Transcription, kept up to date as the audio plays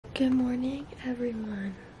Good morning,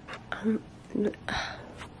 everyone. I'm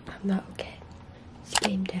not okay. It's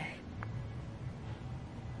game day.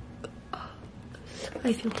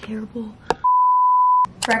 I feel terrible.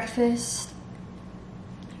 Breakfast.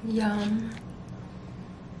 Yum.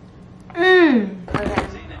 Okay,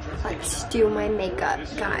 let's do my makeup,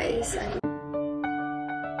 guys.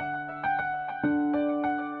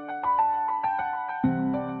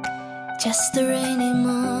 Just a rainy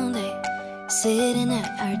Monday, sitting at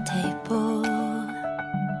our table,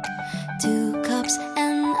 2 cups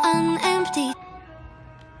and an empty.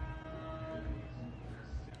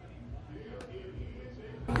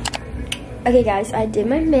 Okay guys, I did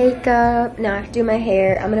my makeup. Now I have to do my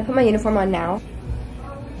hair. I'm gonna put my uniform on now.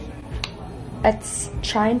 Let's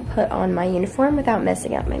try and put on my uniform without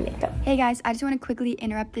messing up my makeup. Hey guys, I just want to quickly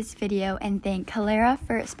interrupt this video and thank Halter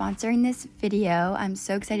for sponsoring this video. I'm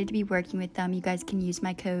so excited to be working with them. You guys can use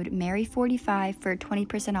my code MARY45 for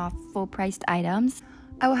 20% off full priced items.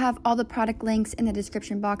 I will have all the product links in the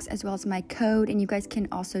description box as well as my code, and you guys can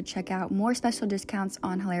also check out more special discounts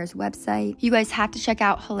on Halter's website. You guys have to check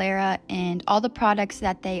out Halter and all the products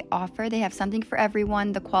that they offer. They have something for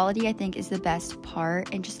everyone. The quality, I think, is the best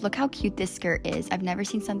part, and just look how cute this skirt is. I've never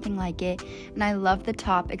seen something like it, and I love the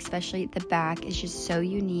top, especially the back. It's just so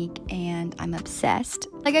unique, and I'm obsessed.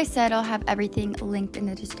 Like I said, I'll have everything linked in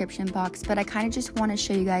the description box, but I kind of just want to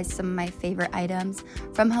show you guys some of my favorite items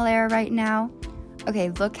from Halter right now.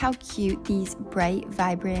 Okay, look how cute these bright,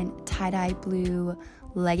 vibrant, tie-dye blue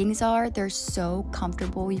leggings are. They're so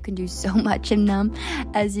comfortable. You can do so much in them,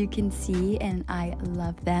 as you can see, and I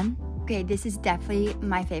love them. Okay, this is definitely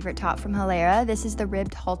my favorite top from Halter. This is the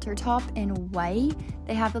ribbed halter top in white.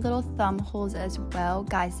 They have the little thumb holes as well.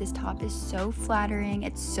 Guys, this top is so flattering.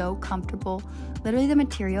 It's so comfortable. Literally, the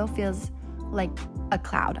material feels like a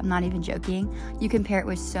cloud. I'm not even joking. You can pair it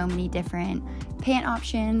with so many different pant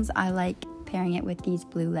options. I like pairing it with these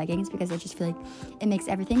blue leggings because I just feel like it makes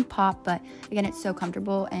everything pop, but again, it's so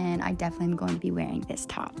comfortable, and I definitely am going to be wearing this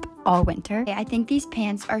top all winter. I think these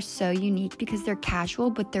pants are so unique because they're casual,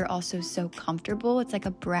 but they're also so comfortable. It's like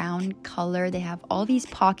a brown color. They have all these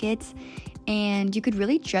pockets, and you could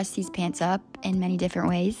really dress these pants up in many different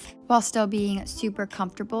ways while still being super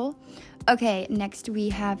comfortable. Okay, next we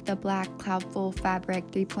have the black Cloudful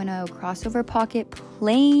fabric 3.0 crossover pocket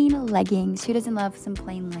plain leggings. Who doesn't love some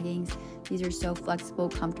plain leggings? These are so flexible,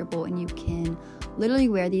 comfortable, and you can literally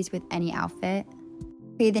wear these with any outfit.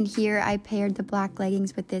 Okay, then here I paired the black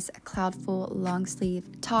leggings with this Cloudful long sleeve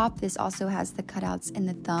top. This also has the cutouts in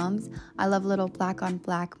the thumbs. I love a little black on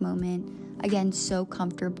black moment. Again, so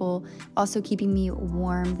comfortable. Also keeping me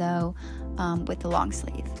warm though with the long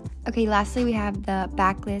sleeve. Okay, lastly we have the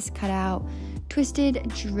Backless cutout twisted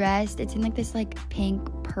dress. It's in like this like pink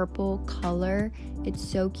purple color. It's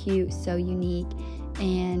so cute, so unique,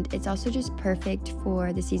 and it's also just perfect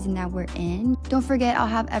for the season that we're in. Don't forget, I'll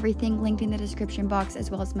have everything linked in the description box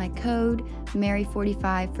as well as my code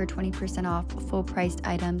MARY45 for 20% off full priced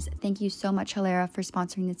items. Thank you so much, Halter, for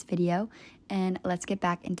sponsoring this video, and let's get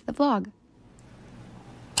back into the vlog.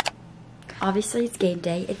 Obviously, it's game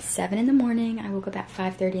day. It's 7 in the morning. I woke up at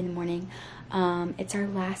 5:30 in the morning. It's our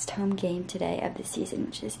last home game today of the season,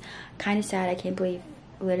 which is kind of sad. I can't believe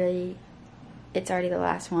literally it's already the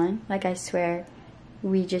last one. Like, I swear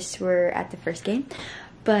we just were at the first game.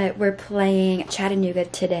 But we're playing Chattanooga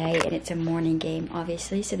today, and it's a morning game,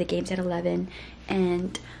 obviously. So the game's at 11,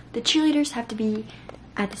 and the cheerleaders have to be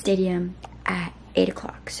at the stadium at 8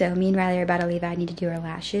 o'clock. So me and Riley are about to leave. I need to do our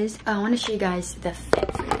lashes. I want to show you guys the fit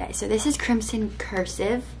for today. So this is crimson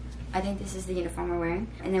cursive. I think this is the uniform we're wearing.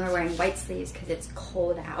 And then we're wearing white sleeves because it's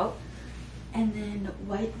cold out. And then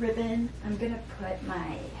white ribbon. I'm going to put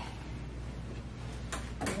my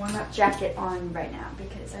warm-up jacket on right now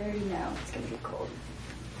because I already know it's going to be cold.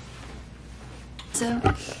 So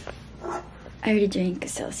I already drank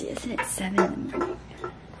Celsius, and it's 7 in the morning.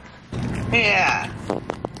 Yeah.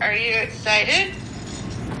 Are you excited?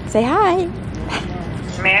 Say hi.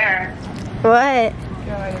 Mare, What?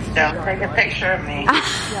 don't take a picture of me.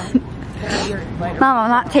 Mom, I'm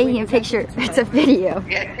not taking a picture. It's a video.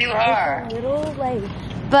 Yes, you are.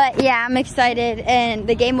 But yeah, I'm excited, and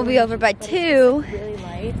the game will be over by 2.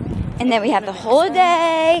 And then we have the whole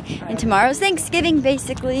day, and tomorrow's Thanksgiving,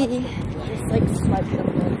 basically. You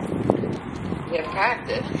have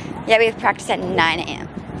practice. Yeah, we have practice at 9 a.m.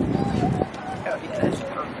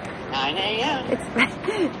 9 a.m. It's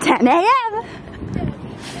 10 a.m.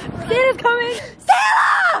 Santa's coming.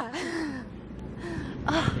 Santa!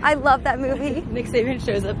 Oh, I love that movie. Nick Saban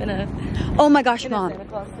shows up in a... Oh my gosh, Mom.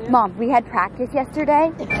 Mom, we had practice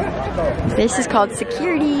yesterday. This is called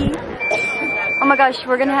security. Oh my gosh,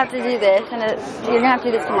 we're gonna have to do this, and you're gonna have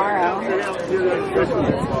to do this tomorrow.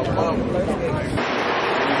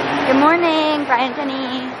 Good morning, Brian,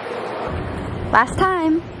 Jenny. Last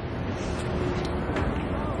time.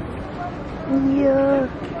 Yeah.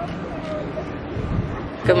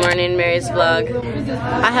 Good morning, Mary's vlog.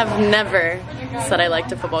 I have never said I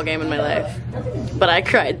liked a football game in my life, but I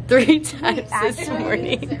cried 3 times this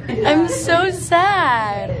morning. I'm so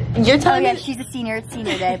sad. You're telling me she's a senior. It's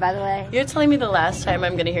senior day, by the way. You're telling me the last time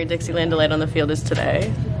I'm gonna hear Dixieland Delight on the field is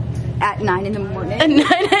today? At 9 in the morning. At 9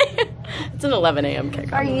 a.m. It's an 11 a.m.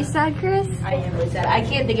 kickoff. Are you sad, Chris? I am really sad. I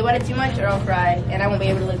can't think about it too much or I'll cry and I won't be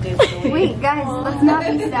able to look good. Wait, guys, let's not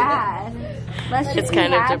be sad. Let's just It's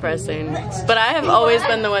kind of depressing. But I have always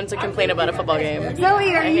been the one to complain about a football game.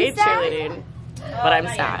 Zoe, are I you hate sad? cheerleading, but I'm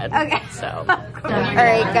sad. Okay. So.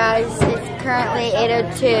 Alright, guys, it's currently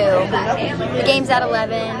 8:02. The game's at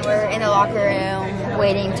 11. We're in the locker room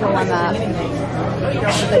waiting to warm up.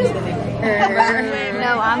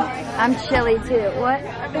 No, I'm chilly too. What?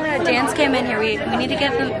 Dance came in here. We need to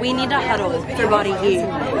get them. We need to huddle for body heat.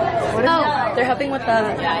 Oh, They're helping with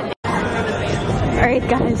the. alright,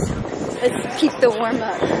 guys. Let's keep the warm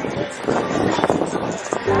up.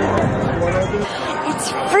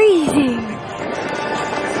 It's freezing.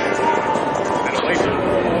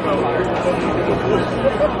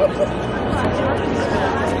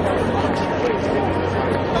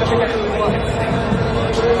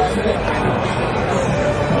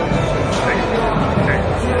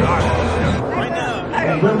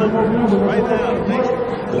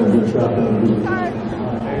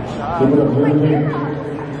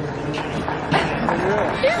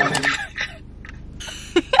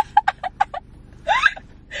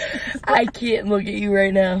 I can't look at you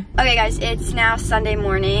right now. Okay, guys, it's now Sunday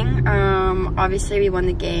morning. Obviously we won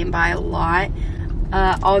the game by a lot.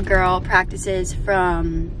 All girl practices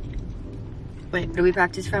from. Wait, what do we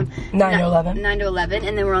practice from? 9 to 11. 9 to 11,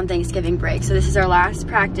 and then we're on Thanksgiving break. So this is our last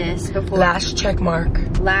practice before. Last check mark.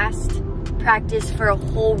 Last practice for a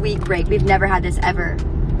whole week break. We've never had this ever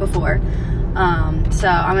before. So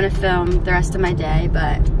I'm gonna film the rest of my day,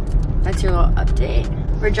 but that's your little update.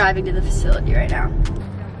 We're driving to the facility right now.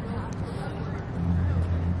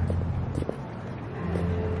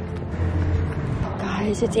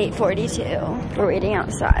 Guys, it's 8:42. We're waiting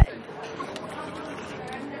outside.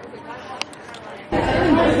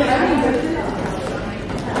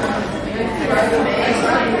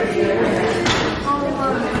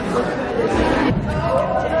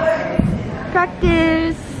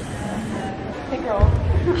 Practice. Hey girl.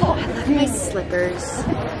 Oh, I love my slippers.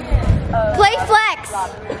 Play flex.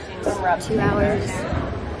 2 hours.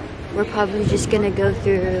 We're probably just gonna go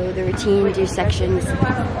through the routine, do sections.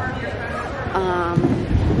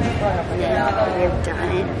 We're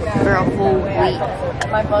done for a whole week.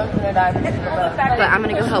 My phone's gonna die. But I'm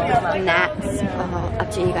gonna go help with Nats. I'll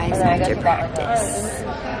update you guys after practice.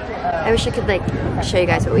 I wish I could like show you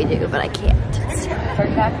guys what we do, but I can't.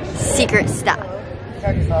 It's secret stuff.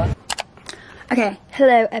 Okay,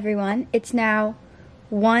 hello everyone. It's now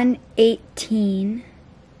 1:18.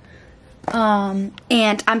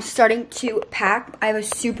 And I'm starting to pack. I have a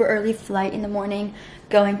super early flight in the morning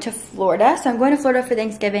going to Florida. So I'm going to Florida for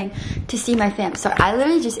Thanksgiving to see my fam. So I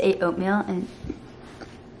literally just ate oatmeal and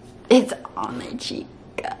it's on my cheek.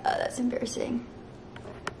 That's embarrassing.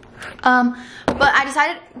 But I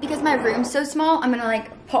decided because my room's so small, I'm gonna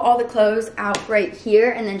like put all the clothes out right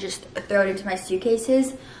here and then just throw it into my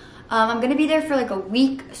suitcases. I'm gonna be there for like a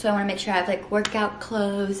week, so I wanna make sure I have like workout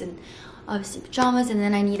clothes and obviously pajamas, and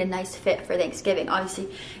then I need a nice fit for Thanksgiving, obviously.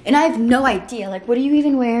 And I have no idea, like what do you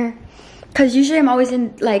even wear? Cause usually I'm always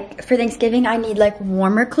in like, for Thanksgiving, I need like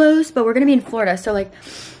warmer clothes, but we're gonna be in Florida, so like,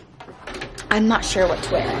 I'm not sure what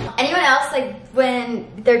to wear. Anyone else, like when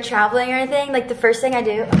they're traveling or anything, like the first thing I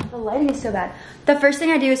do, oh, the lighting is so bad. The first thing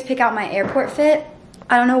I do is pick out my airport fit.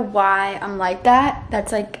 I don't know why I'm like that.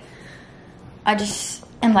 That's like, I just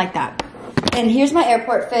am like that. And here's my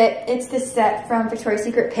airport fit. It's this set from Victoria's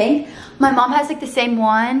Secret pink. My mom has like the same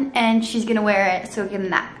one and she's gonna wear it so it can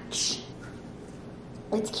match.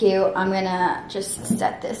 It's cute. I'm gonna just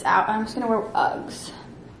set this out. I'm just gonna wear Uggs.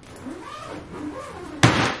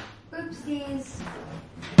 Oopsies.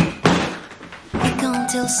 We're gone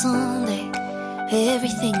till Sunday,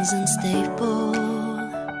 everything's unstable.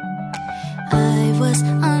 I was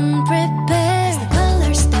unprepared. The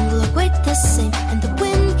colors don't look quite the same, and the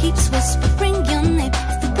wind keeps whispering your name.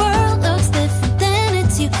 If the world looks different, then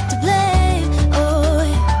it's you to blame. Oh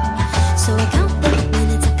yeah. So I count the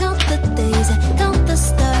minutes, I count the days, I count the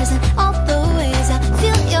stars and all the ways I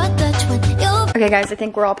feel your touch when you're. Okay guys, I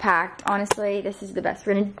think we're all packed. Honestly, this is the best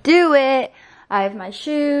we're gonna do it. I have my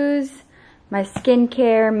shoes, my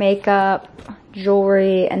skincare, makeup,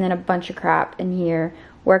 jewelry, and then a bunch of crap in here.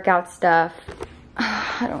 Workout stuff.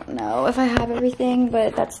 I don't know if I have everything,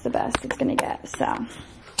 but that's the best it's gonna get, so.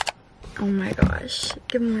 Oh my gosh.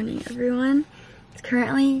 Good morning, everyone. It's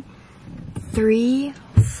currently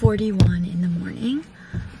 3:41 in the morning.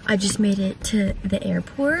 I just made it to the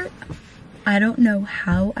airport. I don't know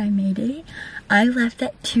how I made it. I left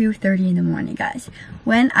at 2:30 in the morning, guys.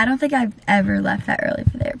 I don't think I've ever left that early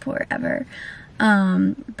for the airport, ever.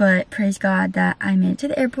 But praise God that I made it to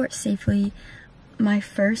the airport safely. My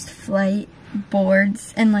first flight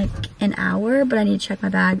boards in like an hour, but I need to check my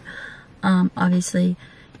bag. Obviously,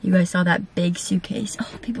 you guys saw that big suitcase.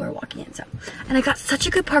 Oh, people are walking in, so. And I got such a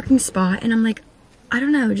good parking spot, and I'm like, I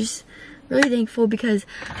don't know, just really thankful because,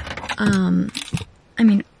 I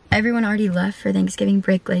mean, everyone already left for Thanksgiving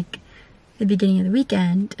break, like, the beginning of the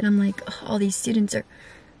weekend, and I'm like, oh, all these students are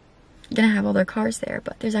gonna have all their cars there,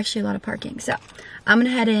 but there's actually a lot of parking, so I'm gonna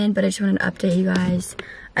head in, but I just wanted to update you guys.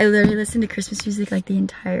 I literally listened to Christmas music like the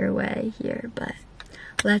entire way here, but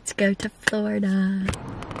let's go to Florida.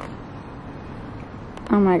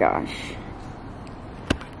 Oh my gosh.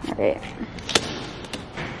 All right.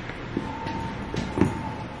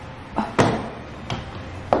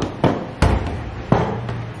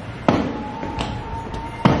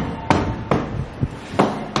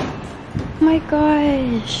 Oh my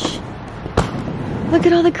gosh. Look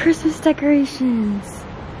at all the Christmas decorations.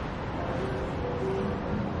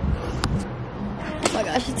 Oh my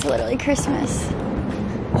gosh, it's literally Christmas.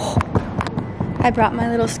 Oh. I brought my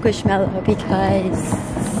little Squishmallow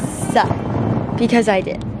because I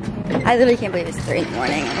did. I literally can't believe it's 3 in the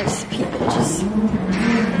morning and there's people just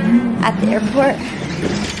at the airport.